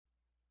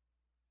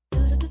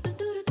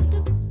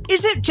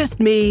Is it just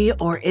me,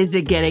 or is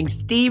it getting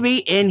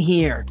steamy in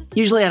here?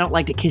 Usually I don't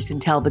like to kiss and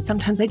tell, but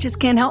sometimes I just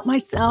can't help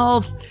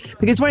myself.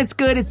 Because when it's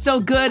good, it's so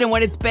good, and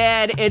when it's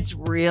bad, it's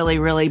really,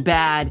 really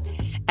bad.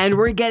 And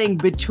we're getting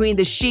between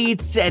the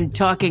sheets and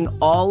talking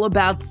all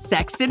about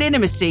sex and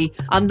intimacy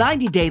on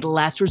 90 Day The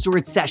Last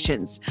Resort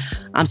Sessions.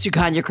 I'm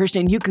Sukanya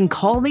Krishnan. You can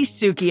call me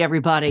Suki,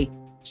 everybody.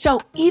 So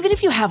even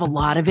if you have a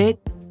lot of it,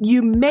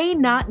 you may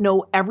not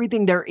know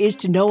everything there is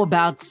to know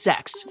about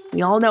sex.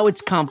 We all know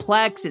it's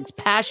complex, it's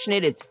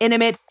passionate, it's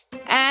intimate,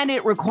 and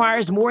it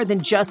requires more than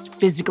just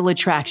physical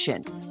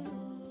attraction.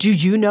 Do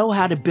you know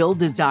how to build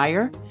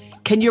desire?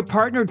 Can your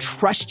partner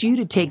trust you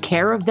to take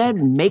care of them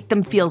and make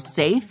them feel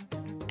safe?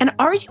 And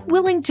are you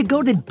willing to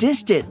go the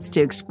distance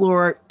to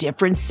explore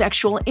different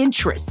sexual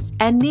interests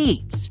and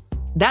needs?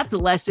 That's a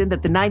lesson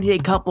that the 90-Day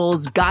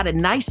couples got a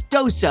nice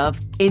dose of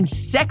in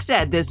Sex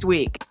Ed this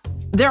week.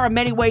 There are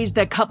many ways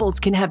that couples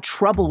can have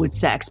trouble with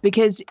sex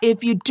because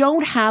if you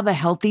don't have a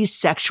healthy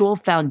sexual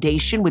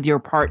foundation with your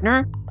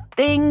partner,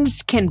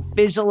 things can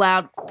fizzle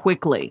out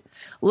quickly.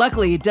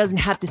 Luckily, it doesn't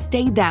have to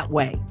stay that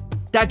way.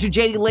 Dr.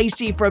 Janie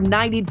Lacey from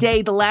 90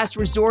 Day The Last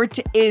Resort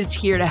is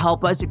here to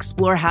help us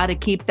explore how to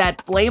keep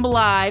that flame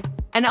alive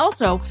and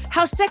also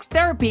how sex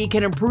therapy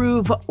can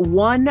improve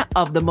one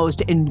of the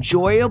most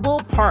enjoyable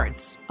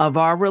parts of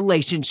our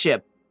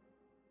relationship.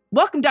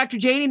 Welcome, Dr.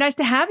 Janie. Nice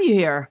to have you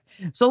here.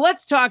 So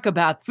let's talk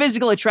about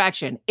physical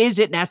attraction. Is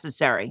it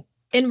necessary?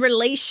 In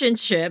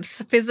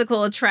relationships,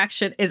 physical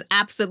attraction is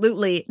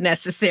absolutely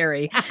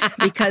necessary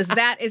because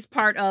that is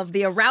part of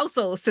the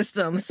arousal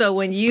system. So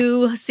when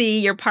you see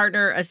your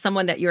partner as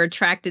someone that you're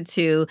attracted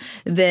to,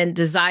 then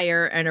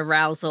desire and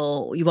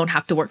arousal, you won't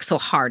have to work so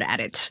hard at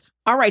it.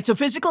 All right. So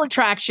physical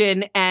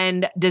attraction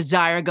and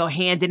desire go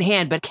hand in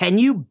hand, but can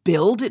you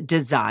build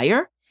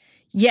desire?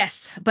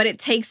 Yes, but it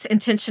takes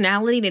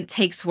intentionality and it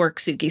takes work,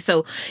 Suki.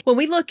 So when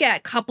we look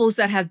at couples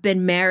that have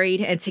been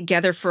married and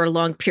together for a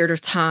long period of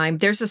time,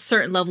 there's a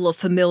certain level of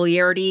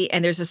familiarity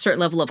and there's a certain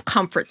level of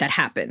comfort that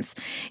happens.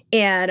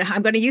 And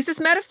I'm going to use this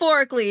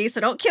metaphorically,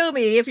 so don't kill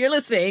me if you're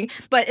listening,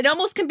 but it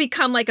almost can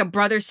become like a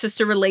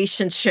brother-sister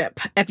relationship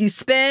if you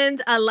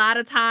spend a lot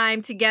of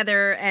time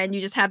together and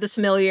you just have this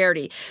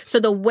familiarity. So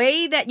the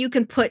way that you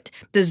can put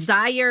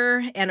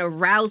desire and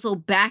arousal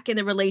back in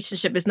the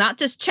relationship is not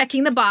just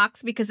checking the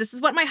box because this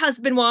is what my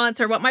husband wants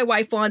or what my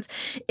wife wants,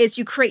 is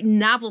you create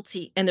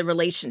novelty in the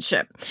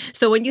relationship.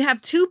 So when you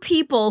have two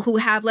people who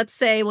have, let's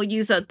say, we'll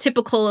use a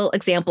typical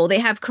example, they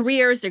have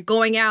careers, they're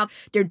going out,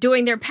 they're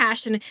doing their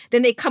passion,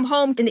 then they come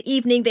home in the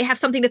evening, they have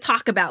something to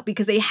talk about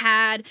because they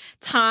had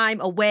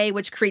time away,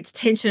 which creates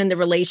tension in the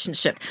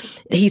relationship.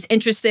 He's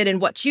interested in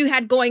what you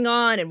had going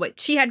on and what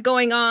she had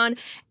going on,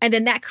 and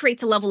then that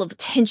creates a level of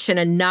tension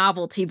and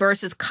novelty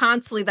versus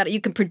constantly that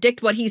you can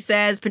predict what he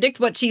says,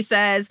 predict what she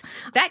says.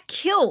 That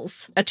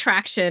kills attraction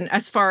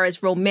as far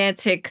as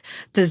romantic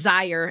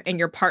desire in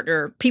your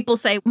partner. People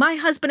say, my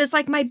husband is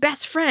like my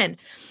best friend.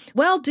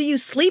 Well, do you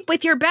sleep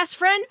with your best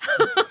friend?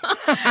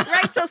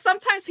 Right? So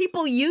sometimes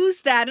people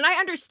use that. And I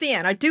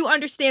understand. I do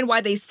understand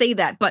why they say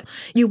that. But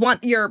you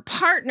want your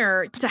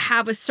partner to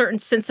have a certain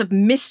sense of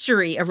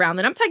mystery around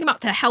it. I'm talking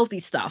about the healthy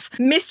stuff.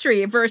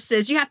 Mystery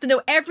versus you have to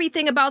know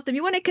everything about them.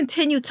 You want to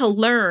continue to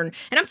learn.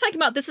 And I'm talking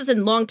about this is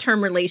in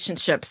long-term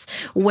relationships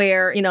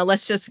where,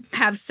 let's just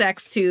have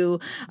sex to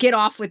get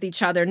off with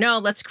each other. No,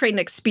 let's create an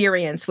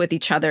experience with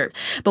each other.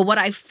 But what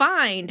I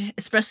find,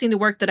 especially in the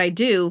work that I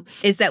do,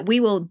 is that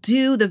we will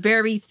do the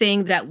very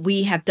thing that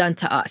we have done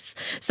to us.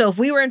 So if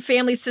we were in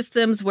family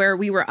systems where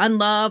we were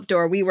unloved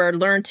or we were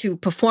learned to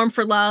perform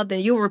for love, then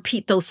you'll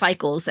repeat those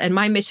cycles. And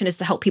my mission is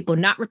to help people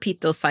not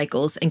repeat those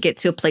cycles and get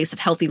to a place of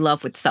healthy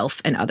love with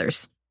self and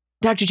others.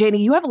 Dr.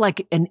 Janie, you have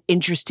an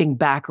interesting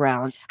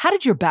background. How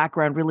did your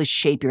background really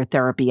shape your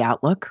therapy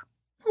outlook?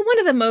 One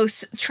of the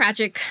most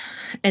tragic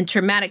and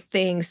traumatic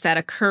things that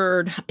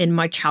occurred in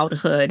my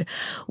childhood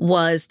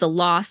was the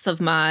loss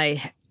of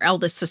my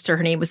eldest sister.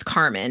 Her name was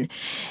Carmen,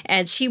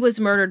 and she was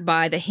murdered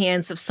by the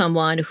hands of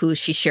someone who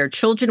she shared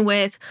children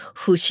with,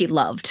 who she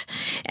loved.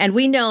 And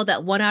we know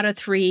that 1 out of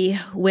 3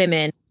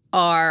 women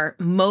are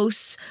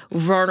most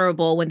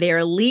vulnerable when they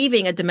are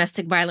leaving a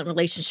domestic violent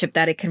relationship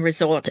that it can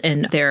result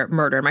in their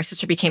murder. My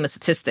sister became a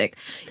statistic.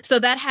 So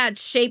that had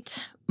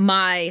shaped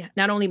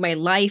not only my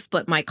life,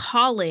 but my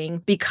calling,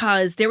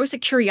 because there was a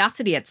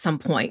curiosity at some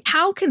point.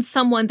 How can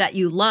someone that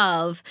you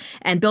love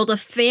and build a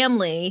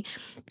family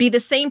be the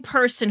same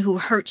person who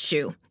hurts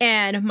you?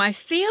 And my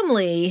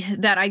family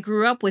that I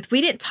grew up with, we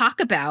didn't talk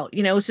about,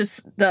 it was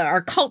just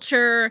our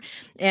culture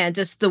and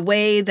just the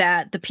way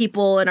that the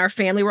people in our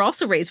family were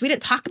also raised. We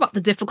didn't talk about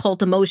the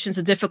difficult emotions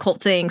and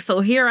difficult things.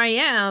 So here I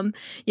am,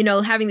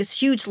 having this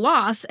huge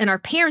loss, and our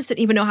parents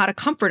didn't even know how to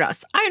comfort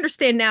us. I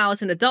understand now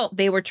as an adult,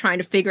 they were trying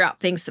to figure out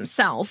things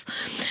themselves.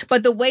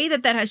 But the way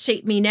that has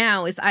shaped me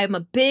now is I'm a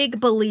big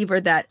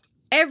believer that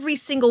every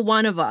single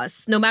one of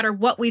us, no matter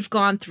what we've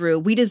gone through,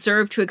 we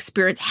deserve to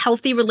experience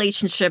healthy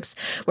relationships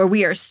where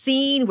we are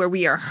seen, where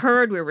we are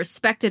heard, we're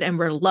respected, and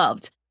we're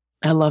loved.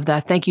 I love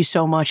that. Thank you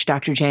so much,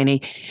 Dr.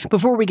 Janie.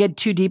 Before we get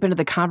too deep into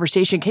the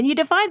conversation, can you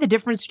define the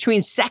difference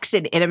between sex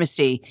and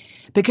intimacy?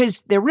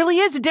 Because there really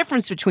is a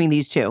difference between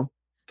these two.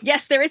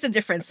 Yes, there is a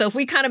difference. So if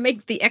we kind of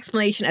make the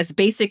explanation as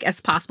basic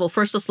as possible,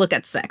 first let's look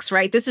at sex,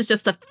 right? This is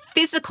just a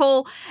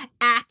physical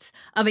act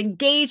of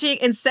engaging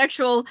in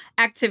sexual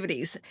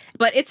activities.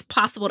 But it's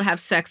possible to have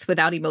sex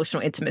without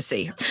emotional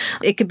intimacy.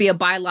 It could be a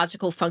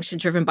biological function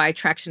driven by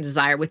attraction,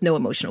 desire with no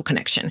emotional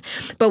connection.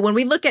 But when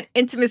we look at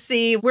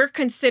intimacy, we're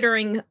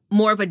considering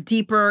more of a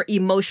deeper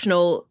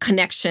emotional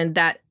connection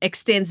that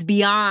extends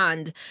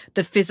beyond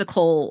the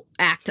physical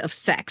act of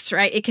sex,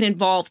 right? It can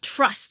involve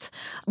trust,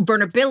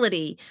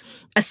 vulnerability,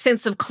 a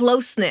sense of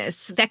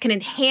closeness that can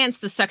enhance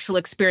the sexual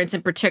experience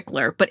in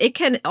particular, but it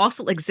can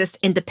also exist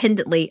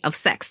independently of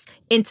sex,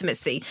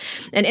 intimacy.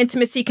 And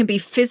intimacy can be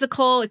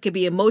physical, it could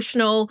be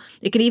emotional,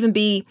 it can even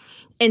be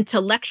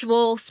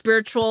intellectual,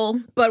 spiritual.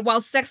 But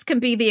while sex can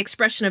be the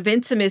expression of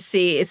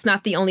intimacy, it's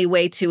not the only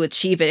way to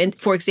achieve it. And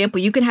for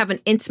example, you can have an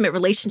intimate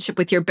relationship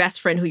with your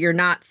best friend who you're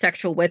not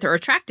sexual with or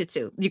attracted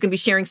to. You can be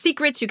sharing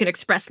secrets, you can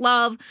express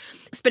love,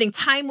 spending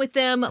time with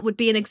them would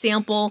be an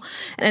example.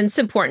 And it's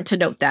important to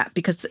note that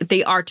because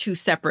they are two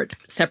separate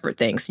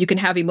things. You can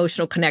have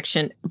emotional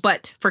connection,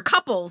 but for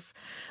couples,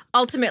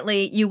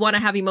 ultimately, you want to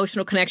have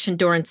emotional connection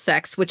during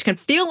sex, which can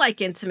feel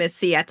like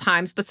intimacy at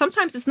times, but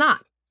sometimes it's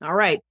not. All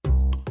right.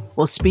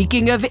 Well,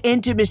 speaking of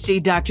intimacy,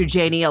 Dr.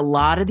 Janie, a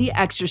lot of the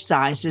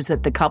exercises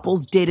that the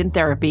couples did in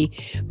therapy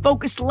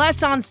focused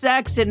less on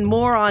sex and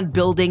more on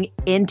building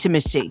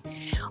intimacy.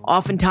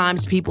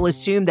 Oftentimes, people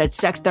assume that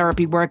sex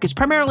therapy work is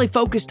primarily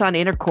focused on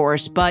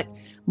intercourse, but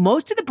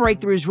most of the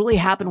breakthroughs really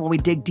happen when we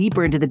dig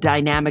deeper into the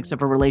dynamics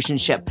of a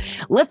relationship.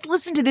 Let's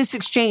listen to this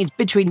exchange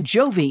between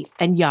Jovi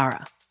and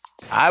Yara.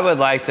 I would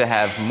like to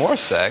have more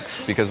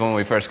sex because when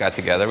we first got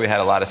together, we had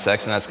a lot of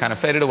sex and that's kind of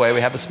faded away.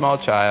 We have a small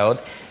child.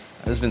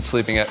 Has been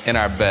sleeping in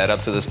our bed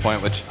up to this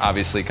point, which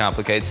obviously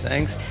complicates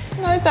things.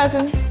 No, it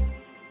doesn't.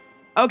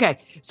 Okay,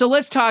 so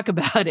let's talk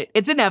about it.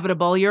 It's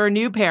inevitable. You're a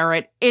new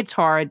parent. It's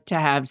hard to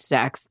have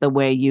sex the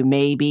way you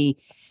maybe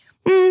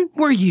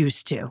we're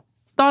used to.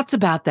 Thoughts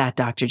about that,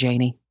 Dr.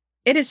 Janie?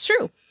 It is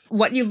true.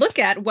 What you look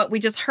at, what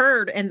we just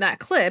heard in that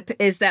clip,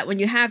 is that when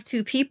you have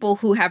two people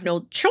who have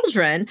no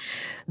children,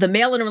 the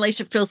male in a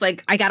relationship feels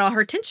like, I got all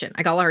her attention.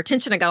 I got all her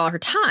attention. I got all her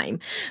time.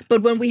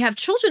 But when we have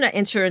children that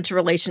enter into a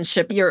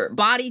relationship, your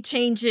body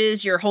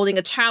changes. You're holding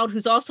a child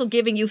who's also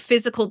giving you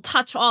physical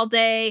touch all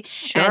day.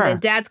 Sure. And then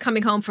dad's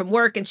coming home from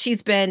work and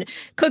she's been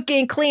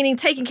cooking, cleaning,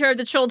 taking care of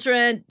the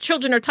children.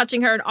 Children are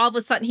touching her. And all of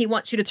a sudden he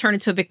wants you to turn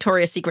into a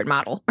Victoria's Secret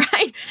model,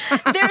 right?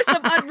 There's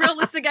some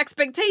unrealistic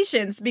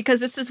expectations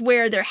because this is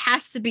where there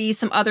has to be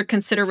some other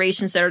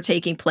considerations that are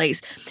taking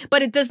place.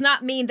 But it does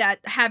not mean that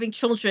having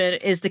children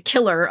is the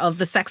killer of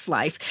the sex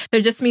life.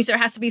 There just means there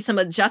has to be some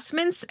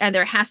adjustments and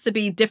there has to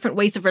be different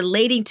ways of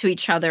relating to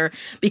each other,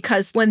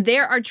 because when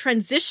there are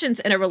transitions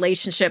in a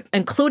relationship,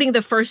 including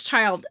the first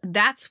child,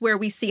 that's where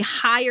we see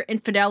higher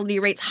infidelity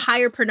rates,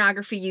 higher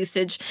pornography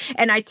usage.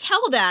 And I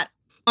tell that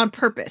on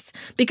purpose,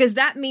 because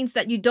that means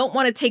that you don't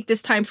want to take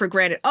this time for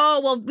granted. Oh,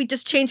 well, we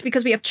just changed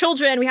because we have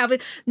children.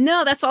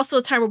 No, that's also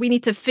a time where we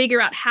need to figure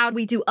out how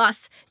we do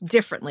us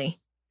differently.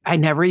 I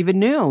never even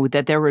knew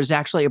that there was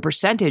actually a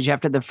percentage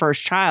after the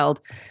first child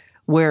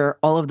where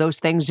all of those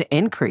things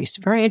increase.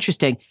 Very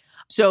interesting.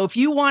 So if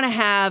you want to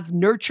have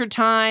nurture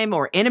time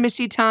or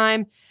intimacy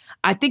time,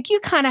 I think you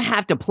kind of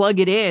have to plug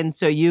it in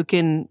so you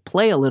can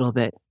play a little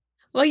bit.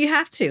 Well, you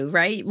have to,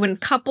 right? When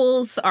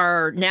couples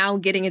are now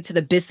getting into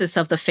the business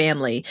of the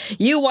family,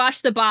 you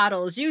wash the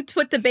bottles, you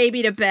put the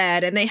baby to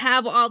bed, and they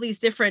have all these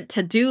different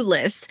to-do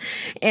lists,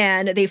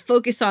 and they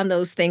focus on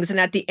those things. And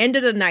at the end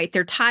of the night,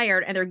 they're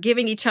tired, and they're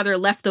giving each other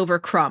leftover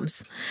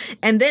crumbs.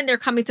 And then they're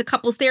coming to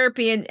couples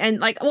therapy and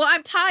like, well,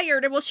 I'm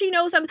tired, and well, she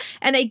knows I'm...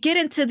 And they get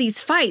into these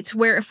fights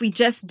where if we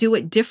just do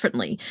it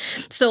differently.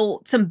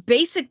 So some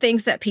basic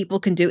things that people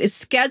can do is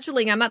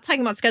scheduling. I'm not talking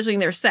about scheduling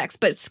their sex,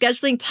 but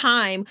scheduling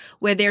time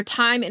where their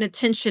time and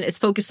attention is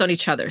focused on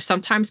each other.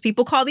 Sometimes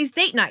people call these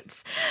date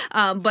nights.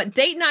 But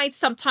date nights,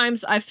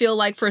 sometimes I feel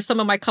like for some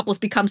of my couples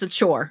becomes a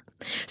chore.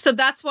 So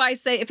that's why I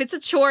say if it's a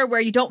chore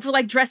where you don't feel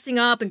like dressing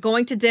up and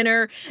going to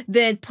dinner,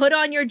 then put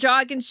on your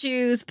jogging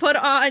shoes, put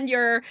on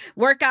your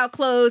workout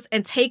clothes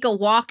and take a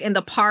walk in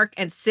the park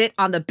and sit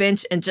on the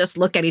bench and just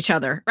look at each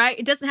other, right?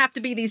 It doesn't have to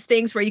be these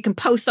things where you can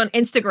post on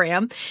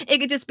Instagram. It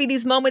could just be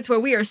these moments where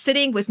we are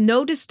sitting with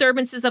no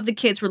disturbances of the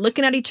kids. We're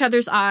looking at each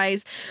other's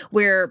eyes.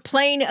 We're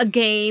playing a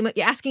game,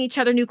 asking each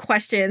other new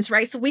questions,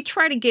 right? So we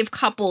try to give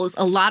couples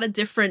a lot of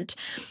different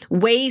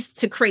ways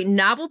to create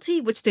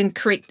novelty, which then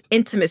create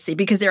intimacy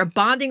because they're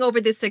bonding over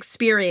this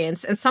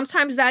experience. And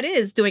sometimes that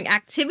is doing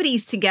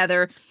activities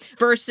together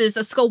versus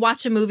let's go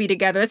watch a movie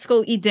together. Let's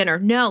go eat dinner.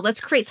 No,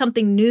 let's create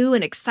something new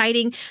and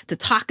exciting to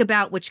talk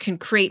about, which can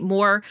create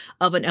more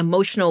of an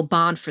emotional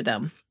bond for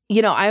them.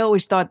 You know, I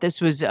always thought this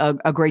was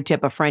a great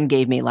tip a friend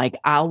gave me. Like,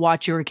 I'll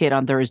watch your kid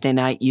on Thursday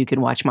night. You can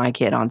watch my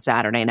kid on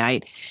Saturday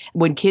night.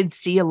 When kids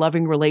see a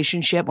loving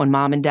relationship, when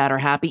mom and dad are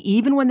happy,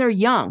 even when they're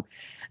young,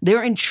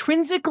 they're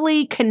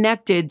intrinsically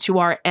connected to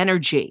our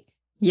energy.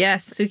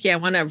 Yes, Suki, I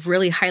want to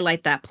really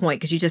highlight that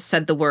point because you just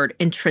said the word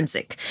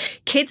intrinsic.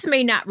 Kids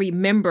may not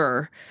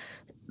remember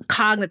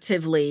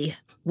cognitively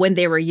when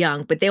they were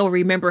young, but they will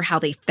remember how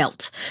they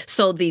felt.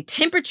 So the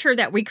temperature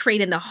that we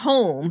create in the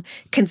home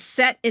can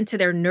set into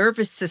their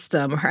nervous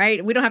system,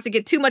 right? We don't have to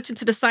get too much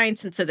into the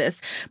science into this,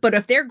 but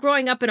if they're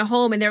growing up in a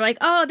home and they're like,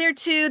 oh, they're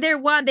 2, they're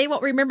 1, they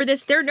won't remember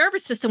this, their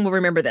nervous system will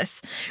remember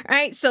this,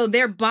 right? So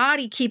their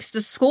body keeps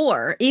the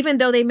score, even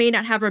though they may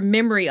not have a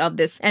memory of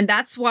this. And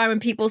that's why when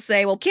people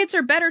say, well, kids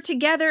are better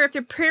together if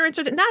their parents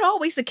are, not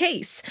always the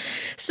case.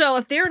 So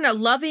if they're in a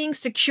loving,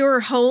 secure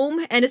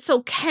home, and it's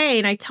okay,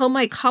 and I tell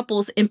my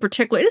couples in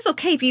particular, it is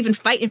okay if you even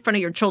fight in front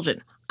of your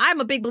children. I'm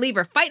a big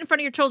believer, fight in front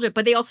of your children,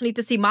 but they also need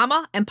to see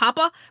mama and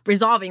papa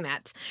resolving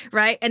that,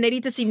 right? And they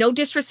need to see no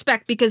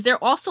disrespect because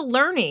they're also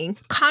learning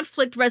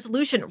conflict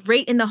resolution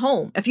right in the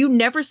home. If you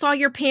never saw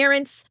your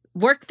parents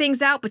work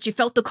things out, but you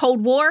felt the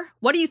Cold War,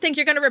 what do you think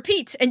you're going to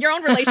repeat in your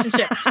own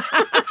relationship?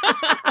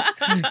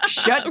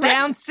 Shut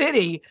down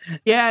city.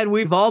 Yeah, and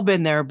we've all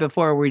been there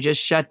before. We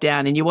just shut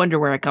down and you wonder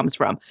where it comes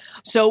from.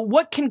 So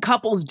what can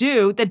couples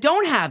do that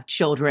don't have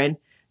children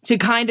to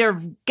kind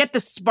of get the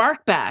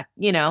spark back,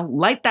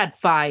 light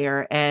that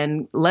fire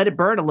and let it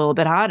burn a little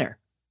bit hotter?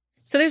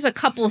 So there's a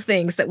couple of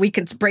things that we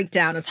can break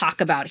down and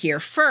talk about here.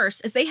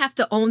 First is they have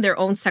to own their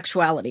own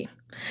sexuality.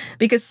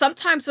 Because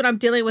sometimes when I'm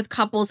dealing with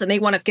couples and they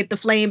want to get the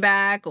flame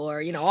back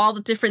or, all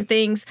the different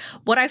things,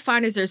 what I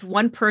find is there's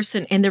one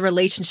person in the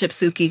relationship,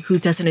 Suki, who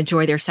doesn't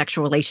enjoy their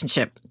sexual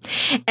relationship.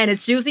 And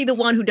it's usually the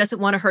one who doesn't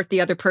want to hurt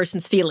the other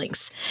person's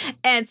feelings.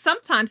 And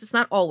sometimes, it's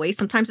not always,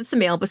 sometimes it's the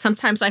male, but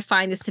sometimes I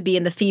find this to be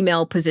in the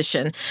female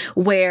position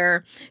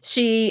where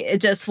she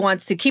just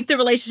wants to keep the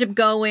relationship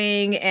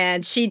going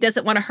and she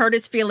doesn't want to hurt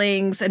his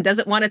feelings and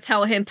doesn't want to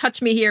tell him,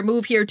 touch me here,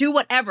 move here, do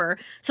whatever.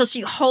 So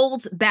she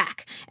holds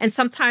back. And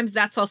sometimes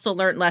that's also a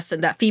learned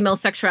lesson that female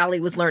sexuality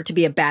was learned to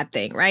be a bad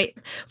thing, right?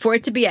 For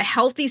it to be a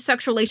healthy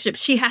sexual relationship,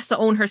 she has to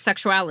own her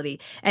sexuality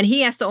and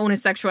he has to own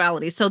his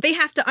sexuality. So they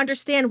have to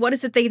understand what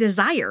is it they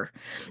desire.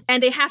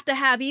 And they have to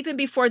have, even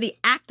before the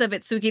act of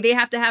it, Suki, they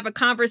have to have a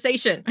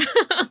conversation.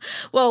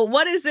 Well,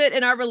 what is it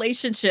in our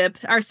relationship,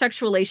 our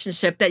sexual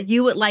relationship, that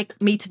you would like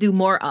me to do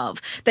more of,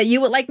 that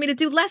you would like me to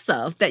do less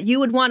of, that you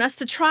would want us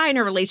to try in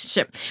a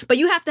relationship? But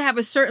you have to have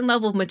a certain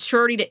level of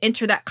maturity to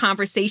enter that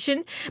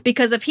conversation,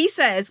 because if he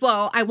says,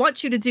 well, I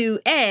want you to do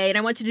A and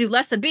I want you to do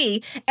less of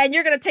B, and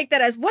you're going to take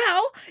that as,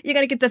 well, you're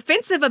going to get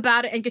defensive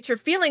about it and get your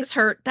feelings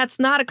hurt, that's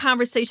not a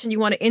conversation you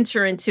want to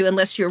enter into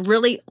unless you're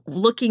really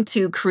looking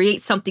to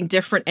create something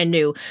different and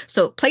new.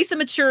 So place of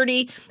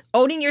maturity,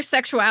 owning your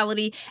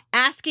sexuality,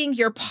 asking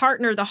your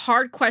partner the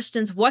hard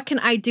questions. What can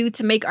I do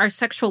to make our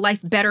sexual life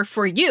better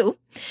for you?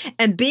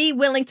 And be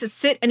willing to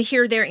sit and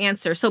hear their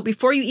answer. So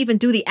before you even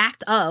do the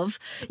act of,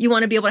 you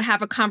want to be able to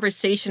have a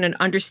conversation and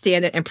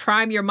understand it and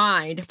prime your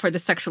mind for the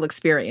sexual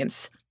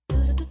experience.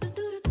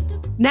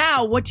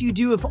 Now, what do you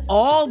do if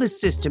all the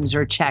systems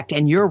are checked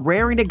and you're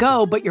raring to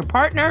go, but your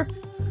partner's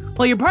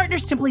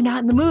simply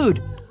not in the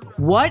mood?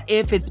 What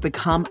if it's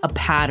become a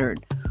pattern?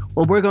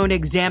 Well, we're going to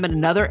examine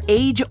another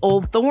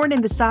age-old thorn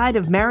in the side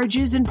of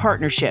marriages and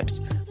partnerships,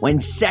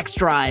 when sex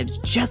drives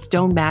just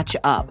don't match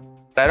up.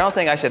 I don't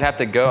think I should have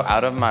to go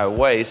out of my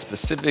way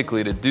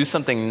specifically to do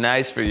something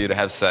nice for you to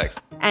have sex.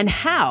 And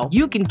how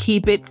you can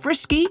keep it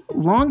frisky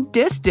long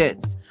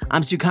distance.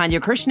 I'm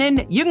Sukanya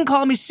Krishnan. You can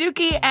call me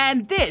Suki,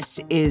 and this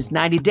is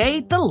 90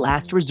 Day, The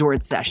Last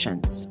Resort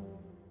Sessions.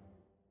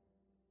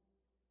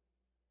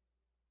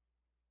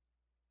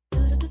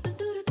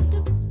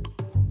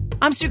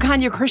 I'm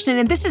Sukanya Krishnan,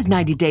 and this is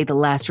 90 Day, The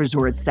Last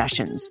Resort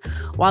Sessions.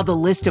 While the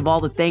list of all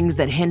the things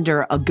that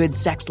hinder a good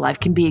sex life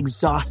can be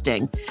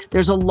exhausting,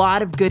 there's a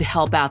lot of good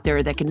help out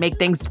there that can make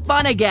things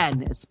fun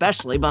again,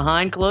 especially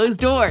behind closed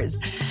doors.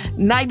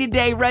 90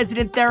 Day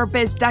resident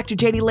therapist Dr.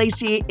 JD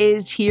Lacey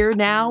is here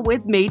now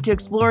with me to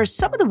explore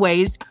some of the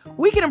ways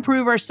we can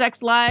improve our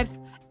sex life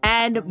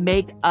and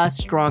make us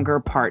stronger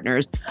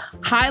partners.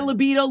 High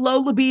libido, low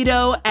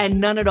libido,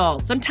 and none at all.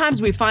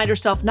 Sometimes we find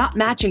ourselves not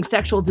matching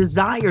sexual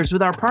desires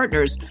with our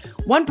partners.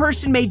 One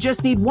person may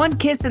just need one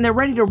kiss and they're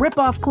ready to rip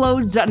off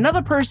clothes.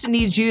 Another person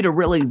needs you to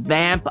really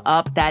vamp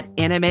up that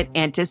intimate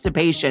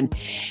anticipation.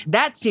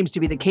 That seems to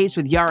be the case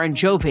with Yara and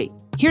Jovi.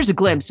 Here's a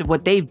glimpse of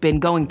what they've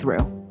been going through.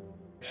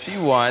 She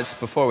wants,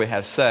 before we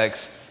have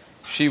sex,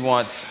 she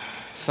wants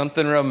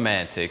something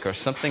romantic or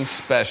something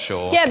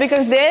special. Yeah,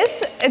 because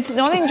it's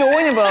not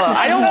enjoyable.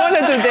 I don't want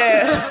to do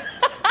this.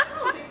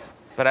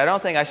 But I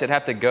don't think I should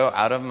have to go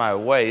out of my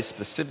way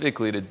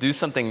specifically to do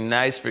something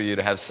nice for you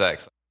to have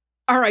sex.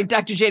 All right,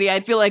 Dr. JD,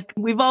 I feel like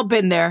we've all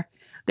been there.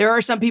 There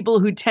are some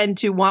people who tend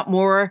to want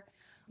more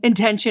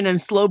intention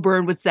and slow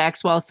burn with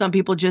sex, while some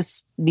people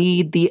just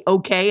need the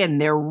okay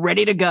and they're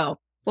ready to go.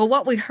 Well,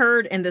 what we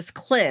heard in this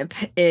clip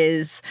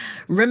is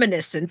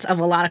reminiscent of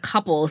a lot of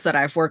couples that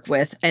I've worked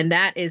with, and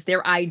that is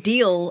their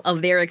ideal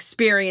of their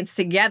experience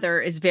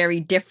together is very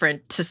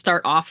different to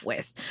start off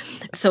with.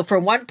 So for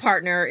one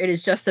partner, it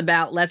is just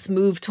about let's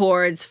move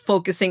towards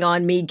focusing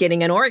on me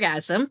getting an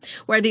orgasm,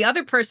 where the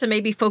other person may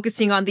be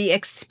focusing on the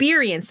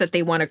experience that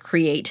they want to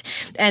create.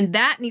 And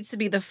that needs to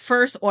be the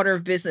first order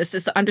of business,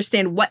 is to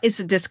understand what is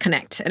the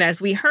disconnect. And as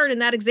we heard in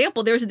that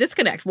example, there's a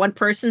disconnect. One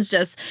person's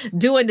just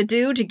doing the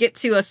do to get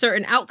to a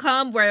certain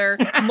outcome, where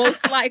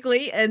most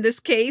likely, in this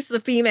case, the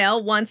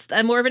female wants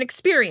more of an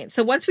experience.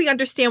 So once we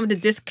understand what the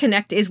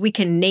disconnect is, we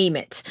can name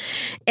it.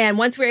 And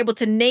once we're able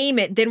to name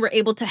it, then we're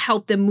able to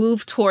help them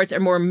move towards a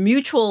more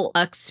mutual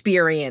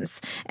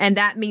experience. And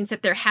that means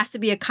that there has to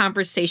be a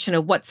conversation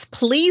of what's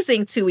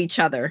pleasing to each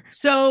other.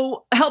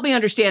 So help me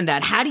understand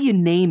that. How do you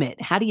name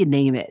it? How do you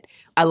name it?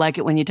 I like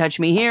it when you touch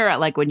me here. I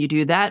like when you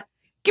do that.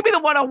 Give me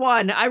the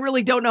 101. I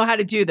really don't know how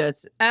to do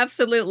this.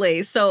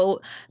 Absolutely.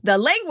 So the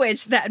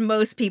language that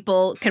most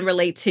people can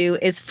relate to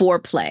is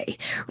foreplay.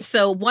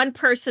 So one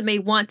person may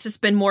want to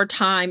spend more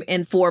time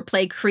in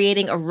foreplay,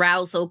 creating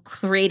arousal,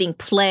 creating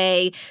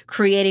play,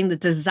 creating the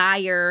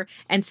desire,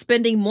 and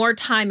spending more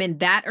time in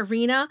that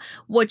arena,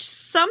 which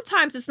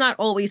sometimes it's not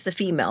always the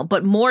female,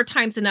 but more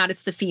times than not,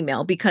 it's the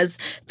female, because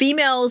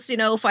females,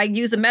 if I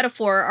use a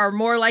metaphor, are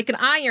more like an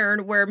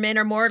iron, where men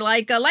are more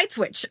like a light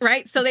switch,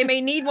 right? So they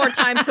may need more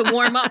time to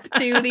warm up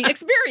to the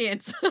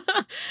experience.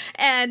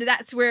 And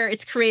that's where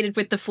it's created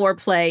with the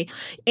foreplay.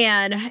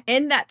 And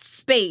in that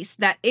space,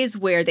 that is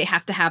where they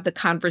have to have the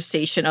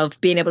conversation of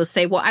being able to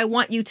say, well, I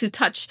want you to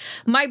touch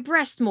my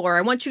breast more.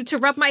 I want you to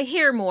rub my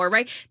hair more,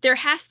 right? There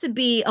has to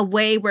be a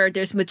way where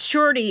there's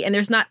maturity and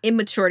there's not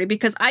immaturity,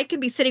 because I can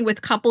be sitting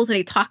with couples and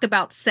they talk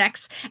about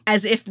sex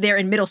as if they're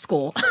in middle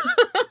school.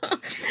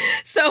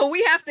 So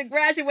we have to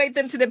graduate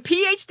them to the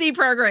PhD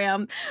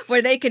program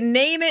where they can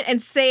name it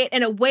and say it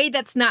in a way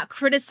that's not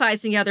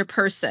criticizing the other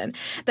person.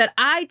 That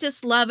I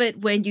just love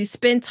it when you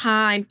spend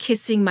time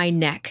kissing my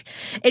neck.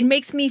 It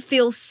makes me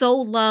feel so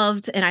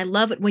loved, and I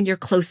love it when you're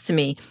close to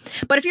me.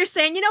 But if you're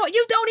saying, you know what,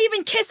 you don't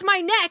even kiss my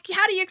neck,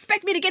 how do you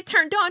expect me to get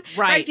turned on?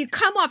 Right. If you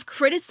come off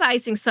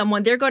criticizing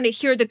someone, they're going to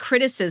hear the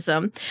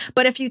criticism.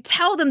 But if you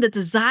tell them the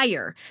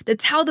desire, to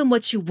tell them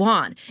what you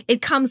want,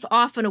 it comes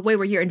off in a way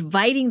where you're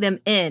inviting them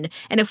in.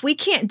 And if we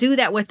can't do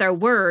that with our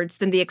words,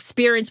 then the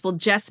experience will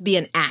just be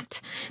an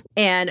act.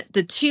 And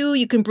the two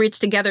you can bridge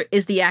together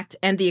is the act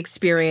and the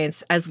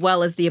experience, as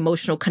well as the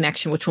emotional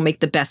connection, which will make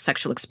the best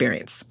sexual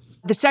experience.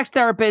 The sex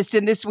therapist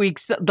in this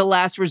week's The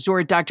Last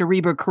Resort, Dr.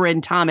 Reba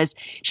Corinne Thomas,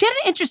 she had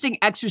an interesting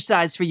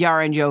exercise for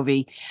Yara and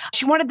Jovi.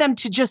 She wanted them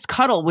to just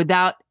cuddle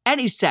without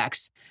any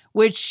sex,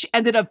 which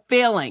ended up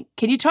failing.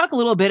 Can you talk a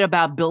little bit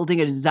about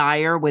building a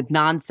desire with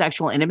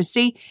non-sexual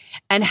intimacy?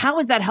 And how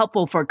is that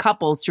helpful for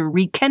couples to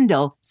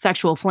rekindle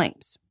sexual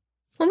flames?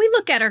 When we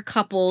look at our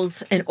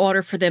couples, in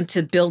order for them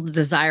to build the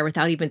desire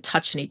without even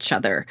touching each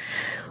other,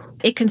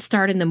 it can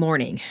start in the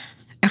morning.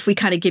 If we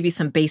kind of give you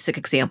some basic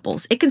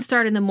examples, it can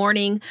start in the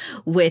morning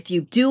with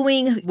you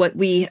doing what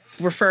we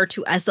refer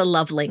to as the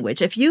love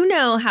language. If you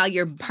know how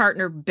your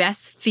partner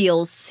best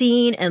feels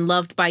seen and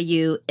loved by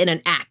you in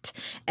an act,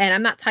 and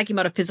I'm not talking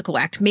about a physical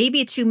act, maybe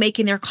it's you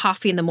making their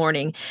coffee in the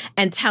morning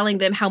and telling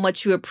them how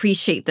much you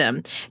appreciate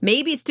them.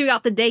 Maybe it's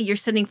throughout the day you're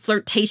sending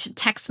flirtatious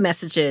text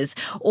messages,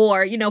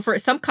 or, for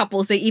some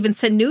couples, they even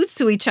send nudes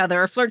to each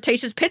other or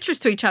flirtatious pictures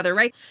to each other,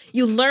 right?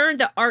 You learn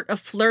the art of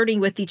flirting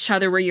with each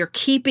other, where you're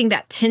keeping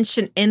that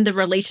tension in the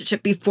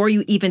relationship before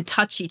you even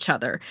touch each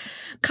other.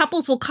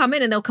 Couples will come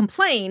in and they'll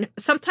complain.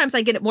 Sometimes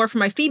I get it more from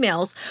my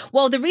females.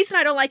 Well, the reason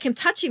I don't like him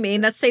touching me,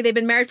 and let's say they've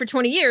been married for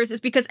 20 years,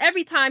 is because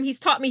every time he's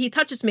taught me he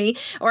touches me,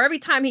 or every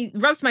time he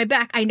rubs my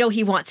back, I know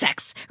he wants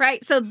sex,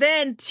 right? So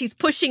then she's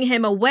pushing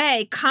him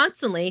away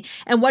constantly.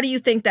 And what do you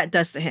think that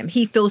does to him?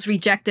 He feels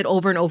rejected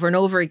over and over and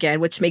over again,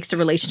 which makes the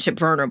relationship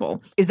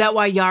vulnerable. Is that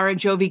why Yara and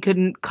Jovi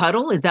couldn't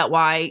cuddle? Is that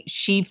why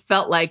she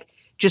felt like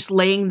just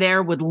laying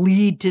there would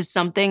lead to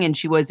something and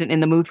she wasn't in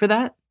the mood for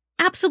that?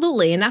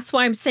 Absolutely. And that's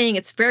why I'm saying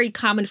it's very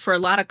common for a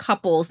lot of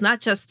couples, not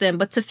just them,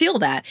 but to feel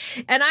that.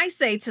 And I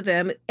say to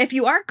them, if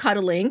you are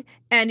cuddling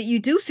and you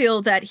do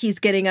feel that he's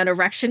getting an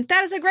erection,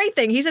 that is a great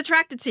thing. He's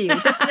attracted to you.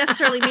 It doesn't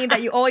necessarily mean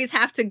that you always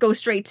have to go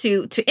straight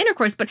to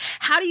intercourse, but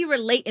how do you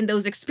relate in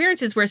those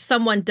experiences where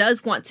someone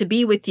does want to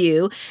be with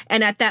you,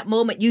 and at that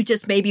moment you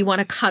just maybe want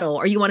to cuddle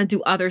or you want to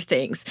do other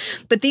things?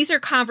 But these are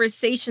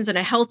conversations in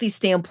a healthy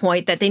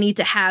standpoint that they need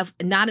to have,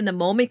 not in the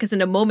moment, because in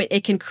the moment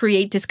it can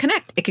create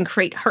disconnect. It can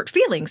create hurt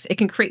feelings. It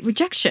can create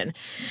rejection.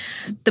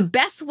 The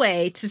best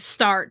way to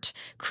start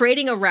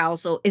creating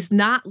arousal is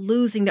not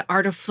losing the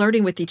art of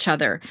flirting with each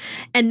other.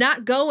 And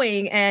not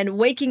going and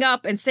waking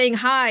up and saying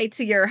hi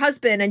to your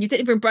husband and you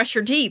didn't even brush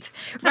your teeth,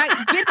 right?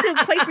 Get to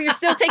a place where you're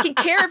still taking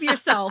care of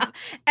yourself.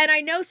 And I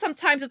know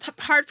sometimes it's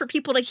hard for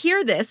people to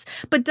hear this,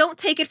 but don't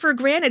take it for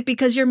granted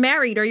because you're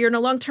married or you're in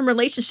a long-term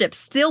relationship.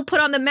 Still put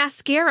on the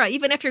mascara,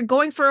 even if you're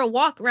going for a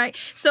walk, right?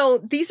 So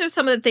these are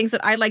some of the things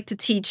that I like to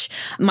teach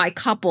my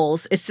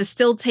couples, is to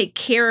still take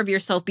care care of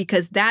yourself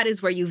because that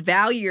is where you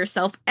value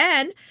yourself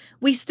and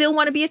we still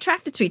want to be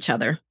attracted to each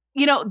other.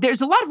 You know,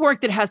 there's a lot of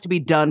work that has to be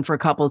done for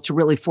couples to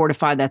really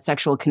fortify that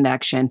sexual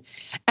connection.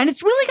 And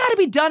it's really got to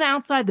be done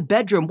outside the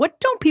bedroom. What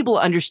don't people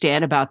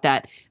understand about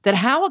that? That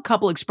how a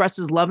couple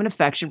expresses love and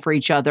affection for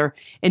each other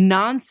in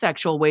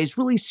non-sexual ways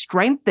really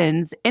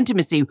strengthens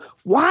intimacy.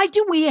 Why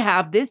do we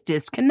have this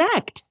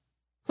disconnect?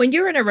 When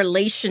you're in a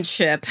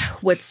relationship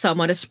with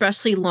someone,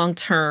 especially long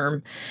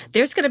term,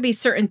 there's going to be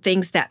certain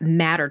things that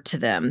matter to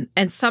them.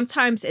 And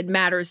sometimes it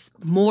matters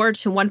more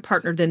to one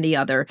partner than the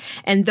other.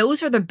 And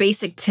those are the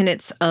basic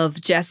tenets of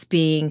just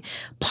being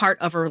part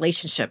of a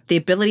relationship. The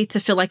ability to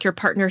feel like your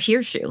partner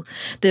hears you.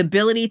 The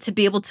ability to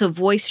be able to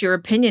voice your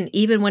opinion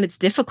even when it's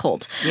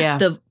difficult. Yeah.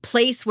 The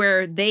place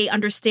where they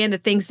understand the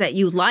things that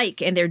you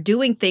like and they're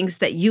doing things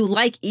that you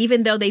like,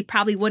 even though they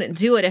probably wouldn't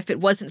do it if it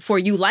wasn't for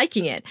you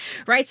liking it.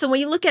 Right? So when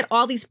you look at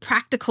all these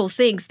practical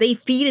things, they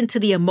feed into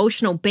the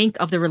emotional bank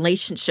of the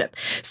relationship.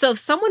 So if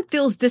someone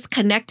feels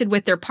disconnected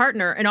with their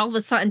partner and all of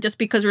a sudden, just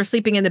because we're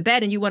sleeping in the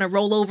bed and you want to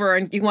roll over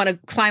and you want to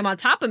climb on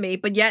top of me,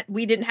 but yet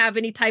we didn't have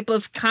any type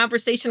of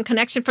conversation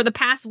connection for the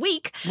past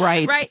week,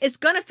 right? It's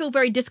going to feel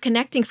very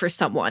disconnecting for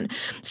someone.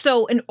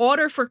 So in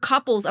order for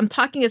couples, I'm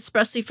talking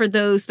especially for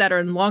those that are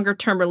in longer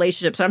term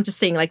relationships. I'm just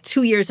saying like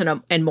 2 years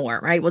and more,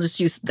 right? We'll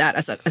just use that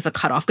as a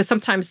cutoff because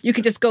sometimes you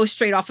can just go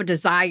straight off a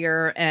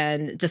desire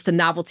and just a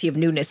novelty of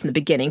newness in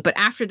the beginning. But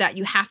after that,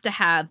 you have to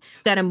have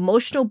that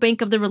emotional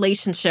bank of the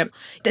relationship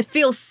that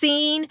feels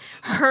seen,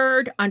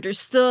 heard,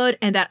 understood,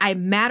 and that I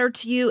matter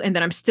to you and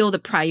that I'm still the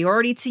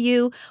priority to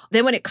you.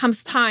 Then when it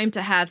comes time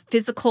to have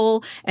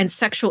physical and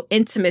sexual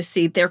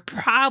intimacy, there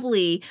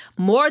probably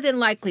more than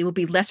likely will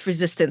be less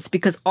resistance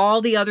because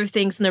all the other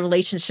things in the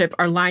relationship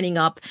are lining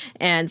up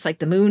and it's like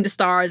the moon, the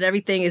stars,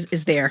 everything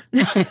is there.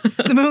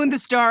 The moon, the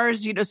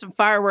stars, some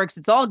fireworks,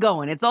 it's all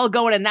going,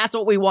 and that's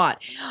what we want.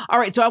 All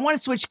right, so I want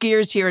to switch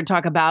gears here and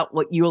talk about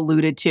what you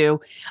alluded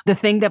to, the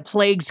thing that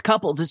plagues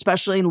couples,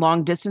 especially in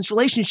long-distance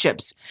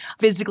relationships.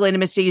 Physical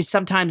intimacy is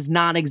sometimes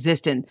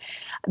non-existent.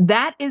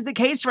 That is the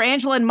case for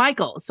Angela and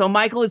Michael. So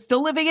Michael is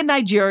still living in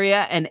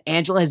Nigeria, and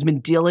Angela has been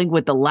dealing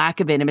with the lack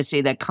of intimacy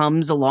that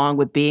comes along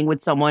with being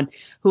with someone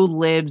who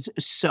lives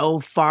so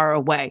far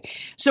away.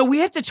 So we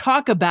have to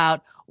talk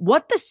about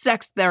what the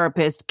sex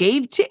therapist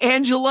gave to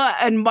Angela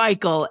and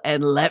Michael,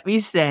 and let me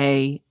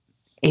say,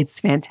 it's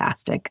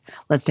fantastic.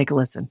 Let's take a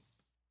listen.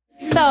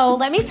 So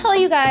let me tell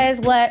you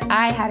guys what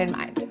I had in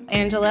mind.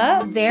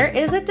 Angela, there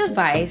is a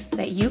device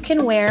that you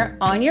can wear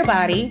on your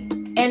body.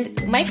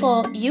 And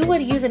Michael, you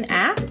would use an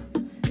app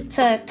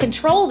to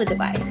control the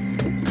device.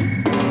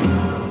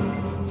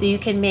 So you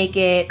can make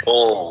it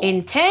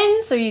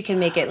intense, or you can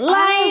make it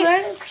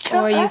light,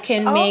 or you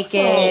can make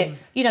it,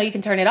 you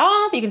can turn it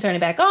off, you can turn it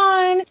back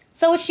on.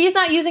 So she's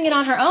not using it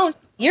on her own.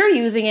 You're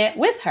using it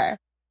with her.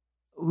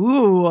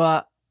 Ooh,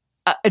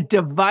 a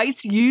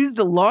device used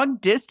long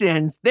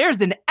distance.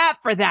 There's an app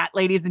for that,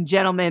 ladies and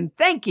gentlemen.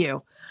 Thank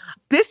you.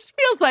 This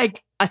feels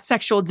like a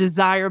sexual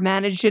desire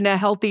managed in a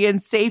healthy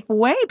and safe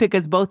way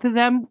because both of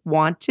them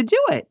want to do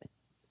it.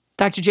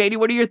 Dr. JD,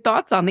 what are your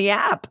thoughts on the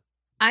app?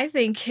 I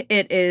think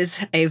it is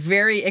a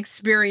very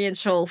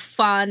experiential,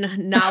 fun,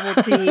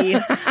 novelty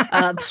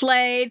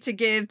play to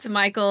give to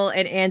Michael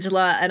and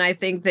Angela. And I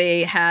think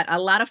they had a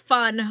lot of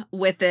fun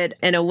with it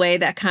in a way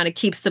that kind of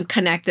keeps them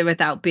connected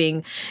without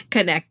being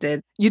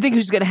connected. You think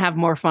who's going to have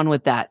more fun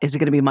with that? Is it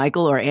going to be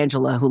Michael or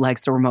Angela who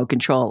likes the remote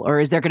control? Or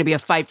is there going to be a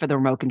fight for the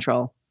remote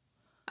control?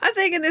 I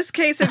think in this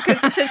case, it could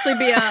potentially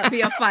be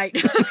a fight.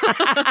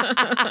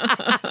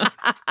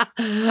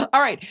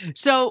 All right.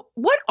 So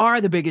what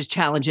are the biggest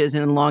challenges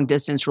in a long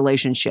distance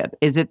relationship?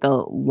 Is it the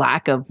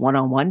lack of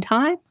one-on-one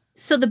time?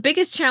 So the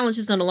biggest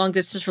challenges in a long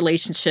distance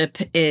relationship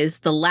is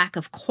the lack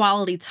of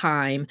quality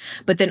time,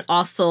 but then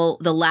also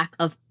the lack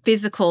of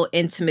physical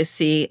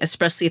intimacy,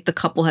 especially if the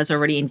couple has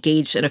already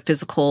engaged in a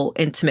physical,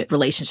 intimate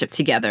relationship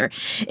together.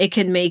 It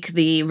can make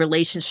the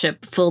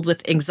relationship filled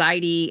with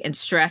anxiety and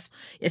stress,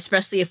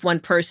 especially if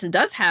one person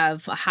does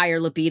have a higher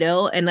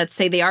libido. And let's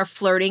say they are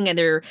flirting and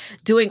they're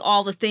doing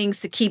all the things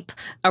to keep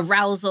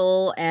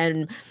arousal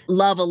and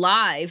love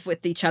alive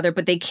with each other,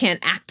 but they can't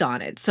act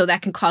on it. So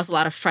that can cause a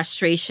lot of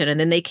frustration.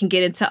 And then they can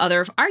get into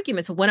other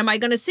arguments. When am I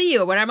going to see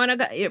you? When am I going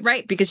to,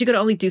 right? Because you can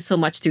only do so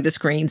much through the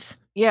screens.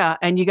 Yeah,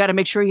 and you got to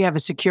make sure you have a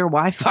secure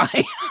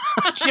Wi-Fi.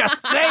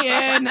 Just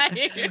saying.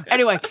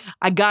 Anyway,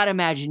 I got to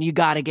imagine you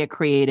got to get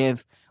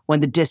creative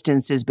when the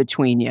distance is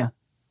between you.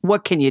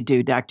 What can you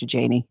do, Dr.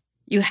 Janie?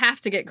 You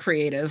have to get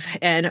creative.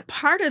 And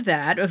part of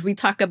that, as we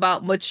talk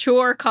about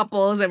mature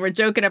couples and we're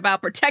joking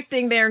about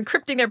protecting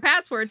encrypting their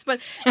passwords, but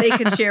they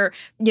can share,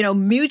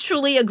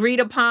 mutually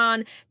agreed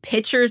upon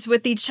pictures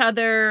with each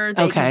other.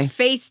 They can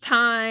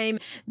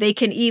FaceTime. They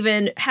can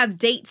even have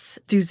dates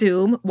through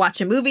Zoom, watch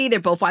a movie. They're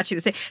both watching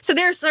the same. So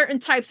there are certain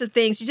types of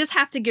things. You just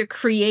have to get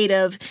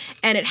creative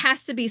and it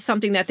has to be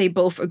something that they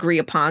both agree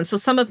upon. So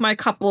some of my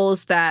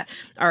couples that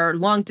are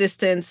long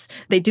distance,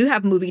 they do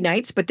have movie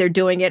nights, but they're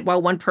doing it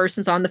while one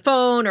person's on the phone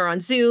phone or on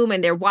Zoom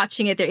and they're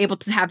watching it, they're able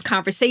to have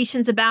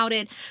conversations about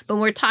it. But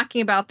when we're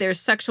talking about their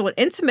sexual and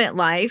intimate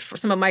life, for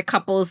some of my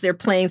couples, they're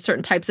playing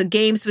certain types of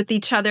games with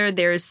each other.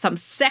 There's some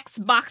sex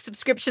box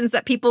subscriptions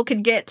that people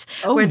can get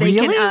where they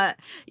can,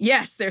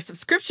 yes, there's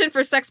subscription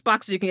for sex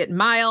boxes. You can get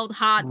mild,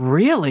 hot.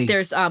 Really?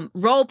 There's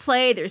role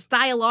play, there's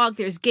dialogue,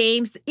 there's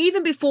games,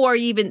 even before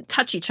you even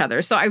touch each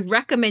other. So I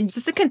recommend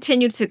just to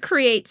continue to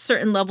create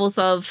certain levels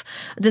of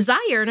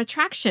desire and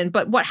attraction.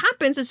 But what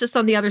happens is just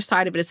on the other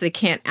side of it is they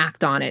can't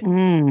act on it.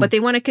 But they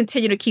want to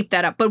continue to keep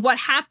that up. But what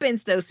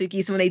happens though, Suki,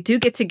 is when they do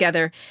get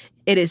together,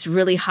 it is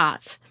really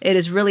hot. It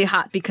is really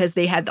hot because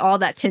they had all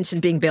that tension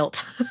being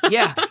built.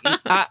 Yeah.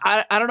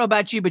 I don't know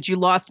about you, but you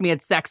lost me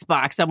at sex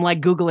box. I'm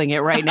like Googling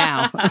it right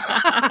now.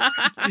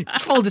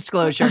 Full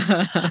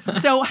disclosure.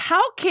 So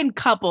how can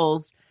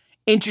couples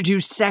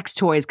introduce sex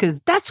toys? Because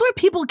that's where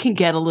people can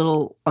get a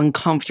little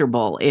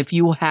uncomfortable if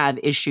you have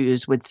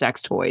issues with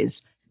sex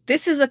toys.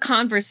 This is a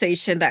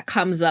conversation that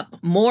comes up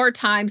more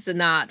times than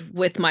not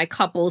with my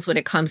couples when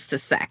it comes to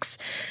sex.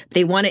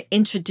 They want to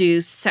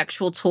introduce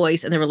sexual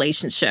toys in the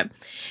relationship.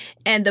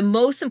 And the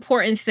most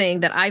important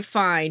thing that I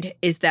find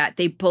is that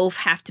they both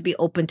have to be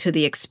open to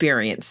the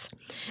experience.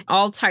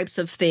 All types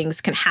of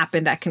things can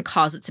happen that can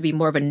cause it to be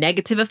more of a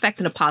negative effect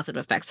than a positive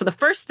effect. So the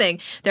first thing,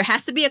 there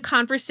has to be a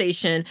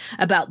conversation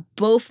about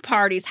both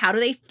parties. How do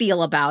they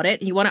feel about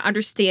it? You want to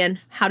understand,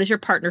 how does your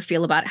partner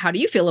feel about it? How do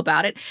you feel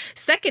about it?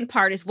 Second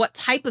part is what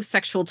type of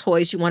sexual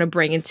toys you want to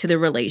bring into the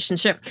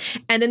relationship.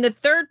 And then the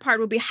third part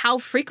would be, how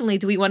frequently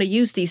do we want to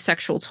use these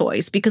sexual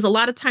toys? Because a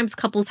lot of times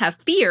couples have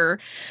fear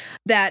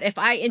that if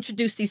I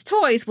introduce these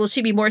toys, will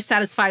she be more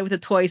satisfied with the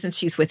toys than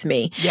she's with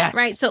me? Yes.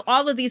 Right. So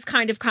all of these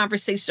kind of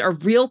conversations are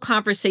real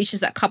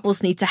conversations that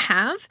couples need to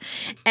have.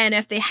 And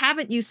if they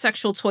haven't used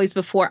sexual toys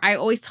before, I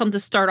always tell them to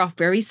start off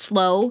very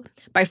slow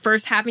by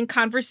first having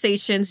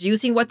conversations,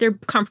 using what they're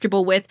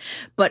comfortable with,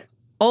 but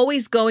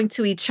always going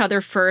to each other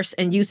first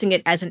and using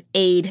it as an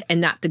aid and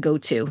not the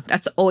go-to.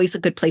 That's always a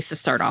good place to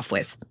start off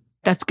with.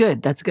 That's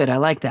good. That's good. I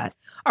like that.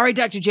 All right,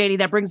 Dr. Janie,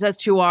 that brings us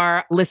to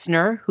our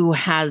listener who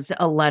has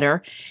a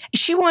letter.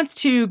 She wants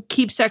to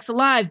keep sex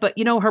alive, but,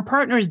 her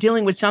partner is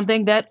dealing with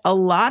something that a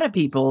lot of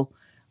people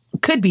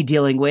could be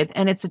dealing with,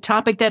 and it's a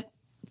topic that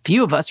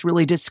few of us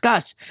really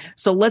discuss.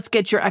 So let's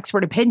get your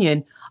expert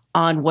opinion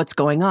on what's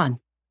going on.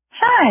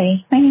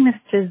 Hi, my name is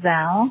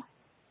Giselle.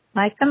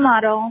 Like the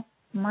model,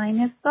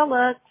 minus the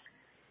looks.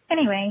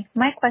 Anyway,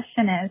 my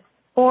question is,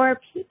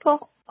 for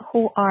people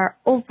who are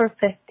over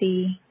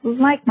 50,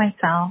 like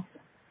myself,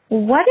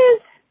 what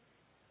is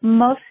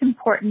most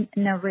important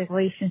in a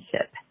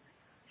relationship,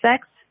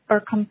 sex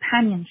or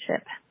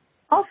companionship?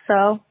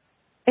 Also,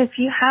 if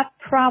you have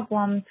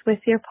problems with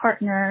your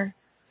partner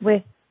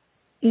with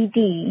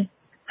ED,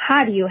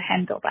 how do you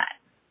handle that?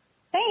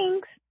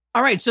 Thanks.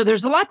 All right. So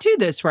there's a lot to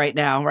this right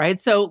now, right?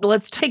 So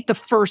let's take the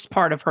first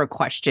part of her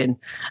question,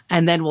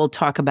 and then we'll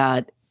talk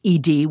about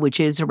ED, which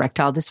is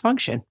erectile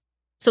dysfunction.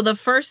 So the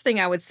first thing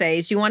I would say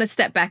is you want to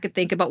step back and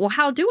think about, well,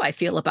 how do I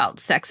feel about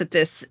sex at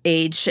this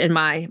age in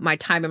my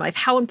time in life?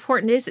 How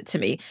important is it to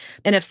me?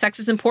 And if sex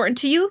is important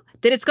to you,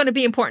 then it's going to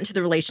be important to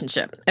the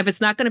relationship. If it's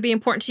not going to be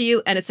important to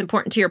you and it's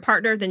important to your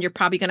partner, then you're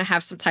probably going to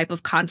have some type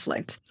of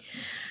conflict.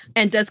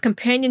 And does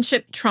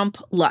companionship trump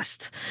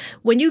lust?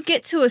 When you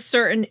get to a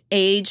certain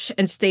age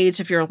and stage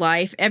of your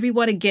life,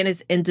 everyone, again,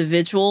 is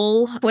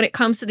individual when it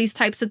comes to these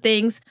types of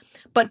things.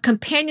 But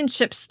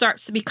companionship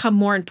starts to become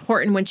more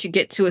important once you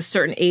get to a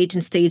certain age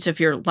and stage of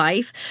your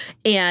life.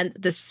 And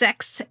the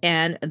sex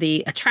and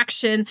the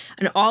attraction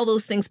and all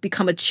those things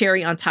become a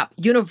cherry on top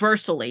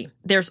universally.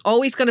 There's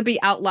always going to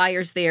be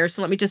outliers there.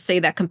 So let me just say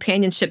that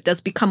companionship does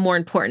become more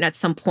important at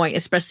some point,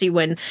 especially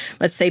when,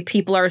 let's say,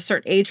 people are a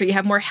certain age where you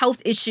have more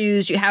health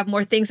issues, you have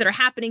more things that are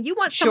happening. You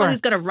want someone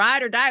who's going to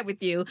ride or die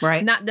with you,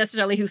 right? Not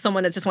necessarily who's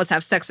someone that just wants to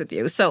have sex with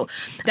you. So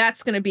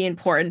that's going to be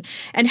important.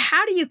 And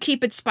how do you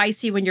keep it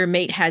spicy when your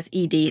mate has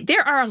ED?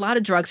 There are a lot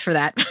of drugs for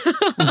that.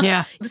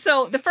 Yeah.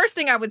 So the first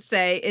thing I would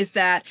say is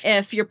that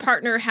if your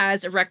partner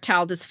has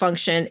erectile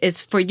dysfunction,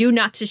 is for you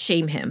not to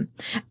shame him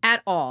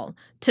at all,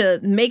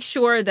 to make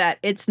sure that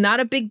it's not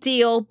a big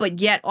deal, but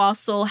yet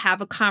also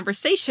have a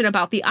conversation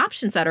about the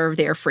options that are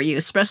there for you,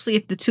 especially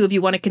if the two of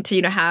you want to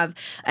continue to have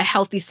a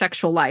healthy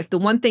sexual life. The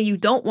one thing you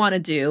don't want to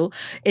do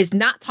is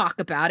not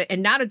talk about it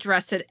and not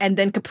address it and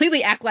then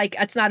completely act like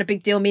it's not a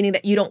big deal, meaning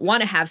that you don't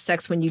want to have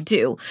sex when you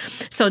do.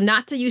 So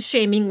not to use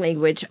shaming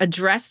language,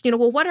 address,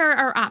 well, what are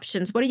our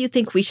options? What do you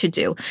think we should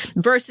do?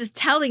 Versus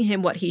telling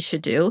him what he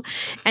should do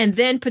and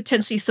then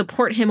potentially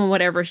support him in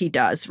whatever he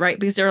does, right?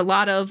 Because there are a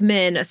lot of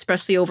men,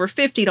 especially over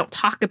 50, don't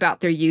talk about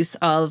their use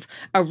of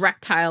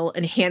erectile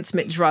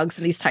enhancement drugs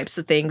and these types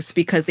of things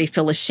because they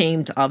feel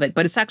ashamed of it.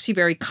 But it's actually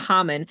very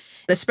common,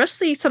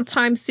 especially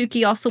sometimes,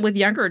 Suki, also with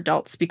younger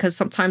adults, because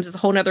sometimes it's a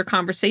whole nother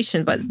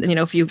conversation. But,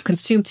 if you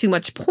consume too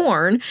much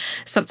porn,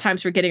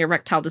 sometimes we're getting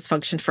erectile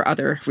dysfunction for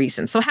other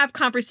reasons. So have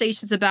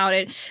conversations about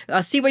it,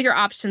 see what your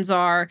options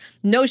are,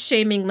 no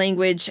shaming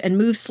language, and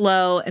move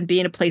slow and be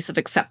in a place of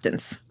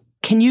acceptance.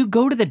 Can you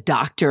go to the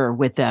doctor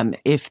with them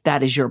if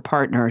that is your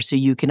partner so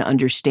you can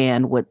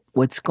understand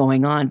what's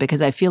going on?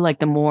 Because I feel like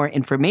the more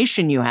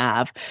information you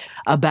have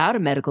about a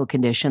medical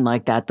condition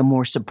like that, the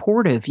more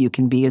supportive you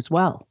can be as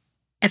well.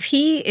 If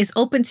he is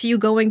open to you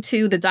going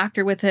to the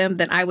doctor with him,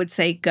 then I would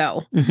say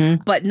go,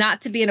 but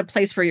not to be in a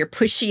place where you're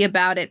pushy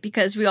about it,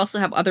 because we also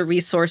have other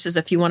resources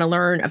if you want to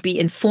learn or be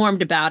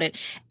informed about it.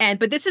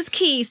 But this is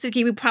key,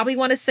 Suki. We probably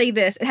want to say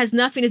this. It has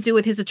nothing to do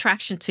with his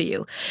attraction to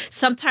you.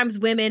 Sometimes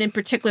women in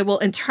particular will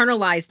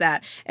internalize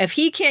that. If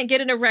he can't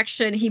get an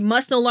erection, he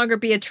must no longer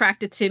be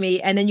attracted to me.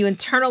 And then you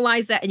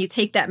internalize that and you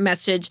take that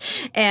message.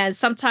 And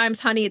sometimes,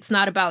 honey, it's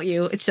not about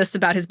you. It's just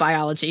about his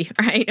biology,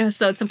 right?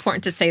 So it's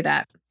important to say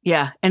that.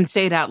 Yeah. And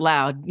say it out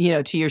loud,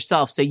 to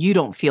yourself so you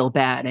don't feel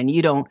bad and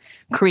you don't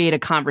create a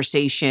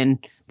conversation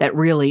that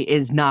really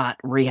is not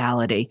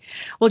reality.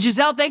 Well,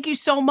 Giselle, thank you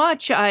so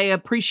much. I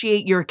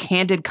appreciate your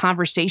candid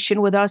conversation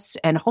with us.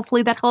 And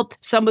hopefully that helped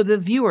some of the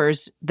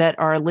viewers that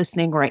are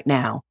listening right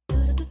now.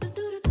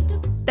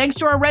 Thanks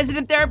to our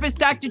resident therapist,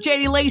 Dr.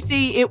 J.D.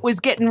 Lacey. It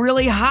was getting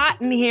really hot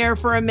in here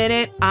for a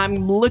minute.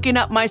 I'm looking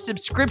up my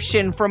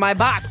subscription for my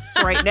box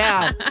right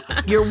now.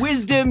 Your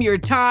wisdom, your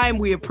time,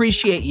 we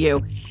appreciate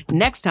you.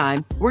 Next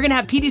time, we're going to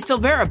have Petey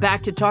Silvera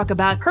back to talk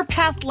about her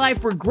past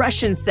life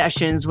regression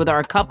sessions with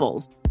our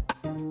couples.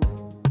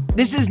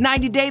 This is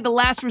 90 Day, The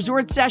Last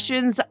Resort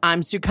Sessions.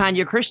 I'm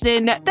Sukanya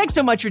Krishnan. Thanks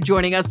so much for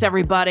joining us,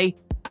 everybody.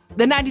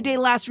 The 90 Day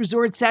Last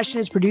Resort Session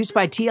is produced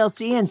by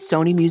TLC and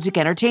Sony Music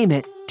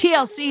Entertainment.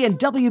 TLC and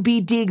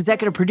WBD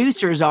executive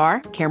producers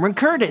are Cameron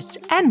Curtis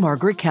and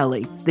Margaret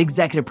Kelly. The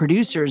executive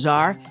producers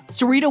are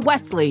Sarita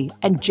Wesley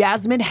and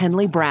Jasmine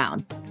Henley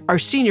Brown. Our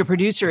senior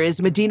producer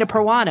is Medina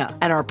Parwana,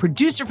 and our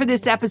producer for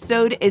this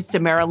episode is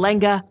Samara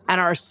Lenga,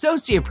 and our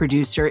associate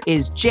producer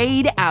is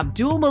Jade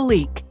Abdul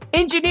Malik.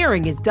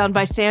 Engineering is done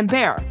by Sam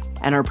Baer,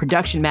 and our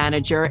production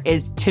manager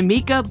is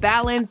Tamika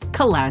Balance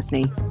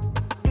Kalasny.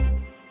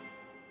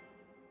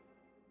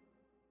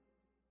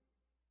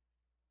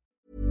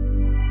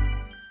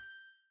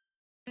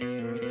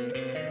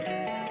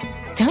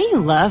 Don't you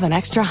love an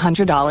extra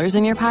 $100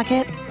 in your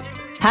pocket?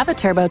 Have a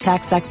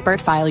TurboTax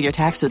expert file your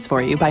taxes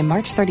for you by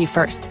March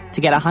 31st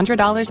to get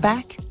 $100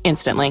 back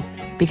instantly.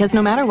 Because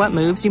no matter what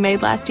moves you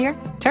made last year,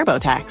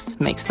 TurboTax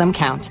makes them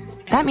count.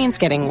 That means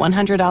getting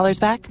 $100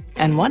 back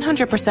and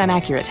 100%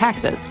 accurate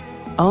taxes,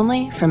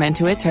 only from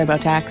Intuit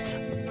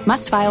TurboTax.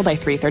 Must file by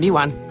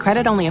 3/31.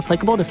 Credit only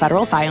applicable to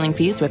federal filing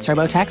fees with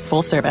TurboTax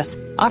full service.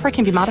 Offer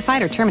can be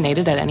modified or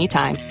terminated at any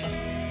time.